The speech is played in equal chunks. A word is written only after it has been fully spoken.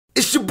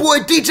It's your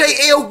boy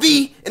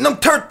D.J.AK, and I'm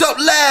turned up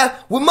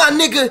live with my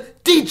nigga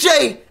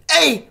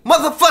D.J.AK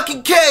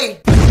motherfucking K.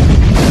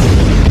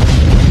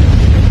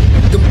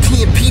 Them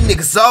TMP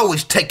niggas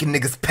always taking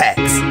niggas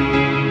packs.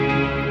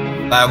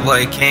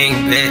 FLYBOY King,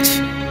 bitch.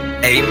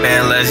 Hey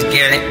man, let's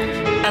get it.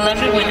 I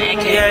love it when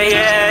AK. Yeah.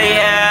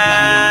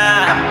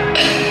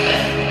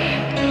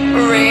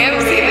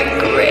 Ramsey the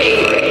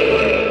Great.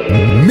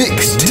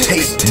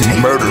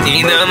 Mixtape murder.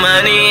 Need the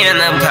money and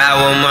the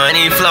power,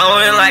 money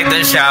flowing like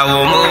the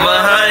shower. Move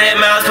 100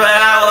 miles per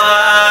hour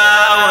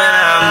when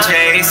I'm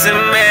chasing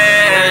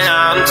man.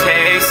 I'm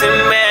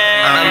chasing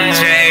man. I'm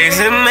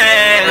chasing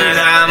man.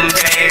 I'm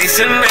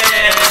chasing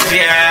man.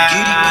 Yeah.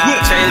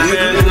 Change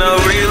bills, no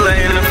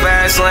relay in the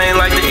fast lane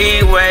like the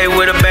E-way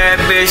with a bad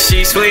bitch.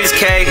 She sweet as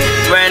cake.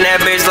 Ran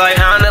that bitch like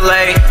on the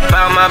lake.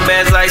 Found my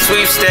bands like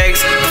sweepstakes.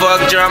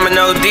 Fuck drama,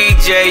 no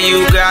DJ.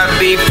 You got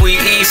beef, we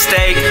eat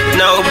steak.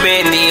 No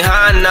Bentley,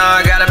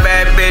 Hanna. Got a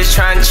bad bitch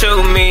trying to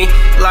chew me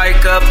like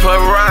a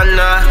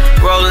piranha.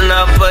 Rolling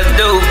up a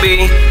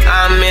doobie.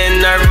 I'm in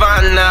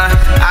Nirvana.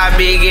 I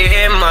be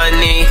getting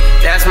money.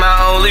 That's my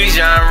only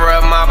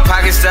genre. My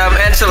pockets stuff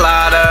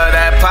enchilada.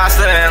 That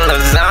pasta and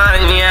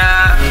lasagna.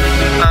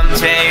 I'm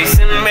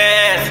chasing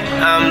bands.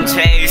 I'm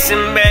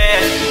chasing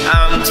bands.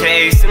 I'm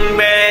chasing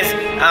bands.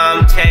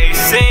 I'm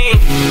chasing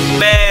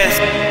bands.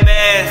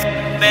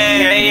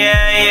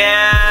 Yeah.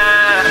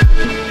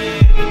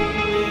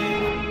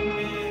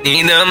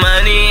 Need the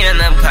money and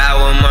the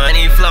power,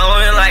 money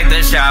flowing like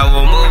the shower.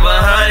 Move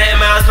 100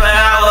 miles per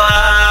hour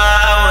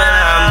when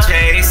I'm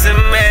chasing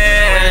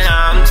man.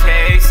 I'm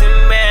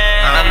chasing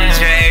man. I'm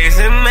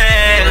chasing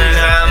man.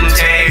 I'm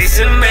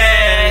chasing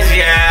man.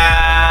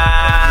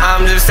 Yeah.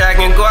 I'm just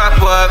stacking guap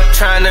up,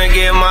 trying to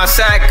get my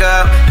sack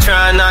up,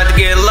 trying not to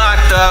get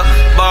locked up.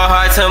 Ball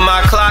hard till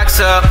my clock's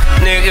up.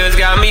 Niggas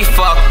got me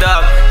fucked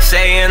up,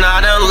 saying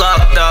I done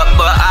lucked up,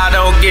 but I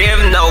don't give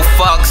no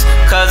fucks,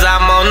 cause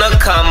I'm on the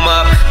come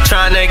up.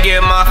 Trying to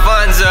get my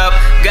funds up,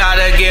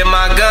 gotta get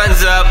my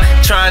guns up.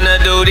 Trying to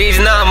do these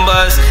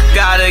numbers,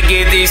 gotta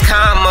get these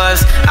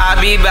commas. I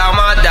be bout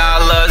my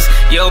dollars,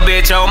 yo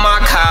bitch on my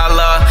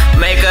collar.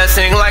 Make her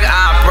sing like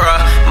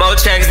opera, more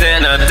checks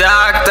than a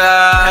doctor.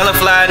 Hella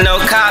fly,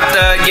 no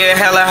copter, get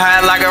hella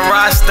high like a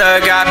roster.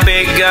 Got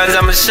big guns,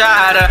 I'm a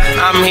shotter,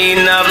 I'm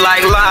heating up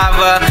like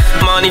lava.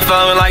 Money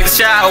flowing like the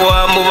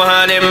shower, move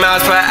 100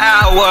 miles per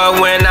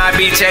hour when I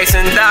be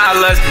chasing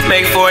dollars.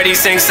 Make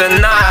 46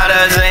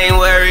 sonatas, ain't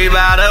worried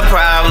about a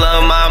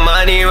problem. My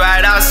money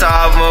right, I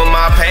solve them.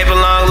 My paper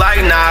long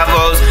like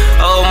novels,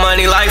 old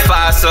money like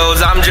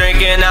fossils. I'm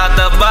drinking out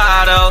the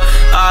bottle,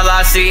 all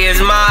I see is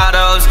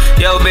mottos.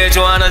 Yo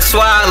bitch wanna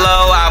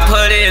swallow, I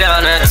put it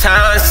on a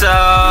tonsil.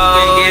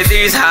 Get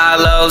these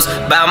hollows,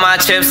 bout my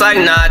chips like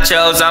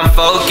nachos. I'm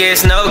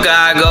focused, no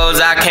goggles.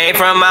 I came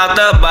from out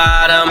the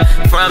bottom,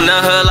 from the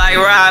hood like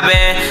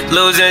Robin.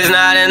 Losing's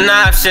not an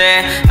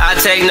option, I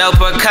take no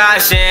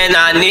precaution.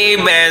 I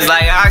need bands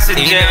like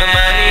oxygen. Need the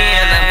money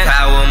and the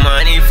power,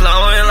 money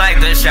flowing like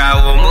the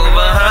shower. Move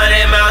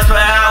 100 miles per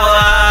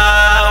hour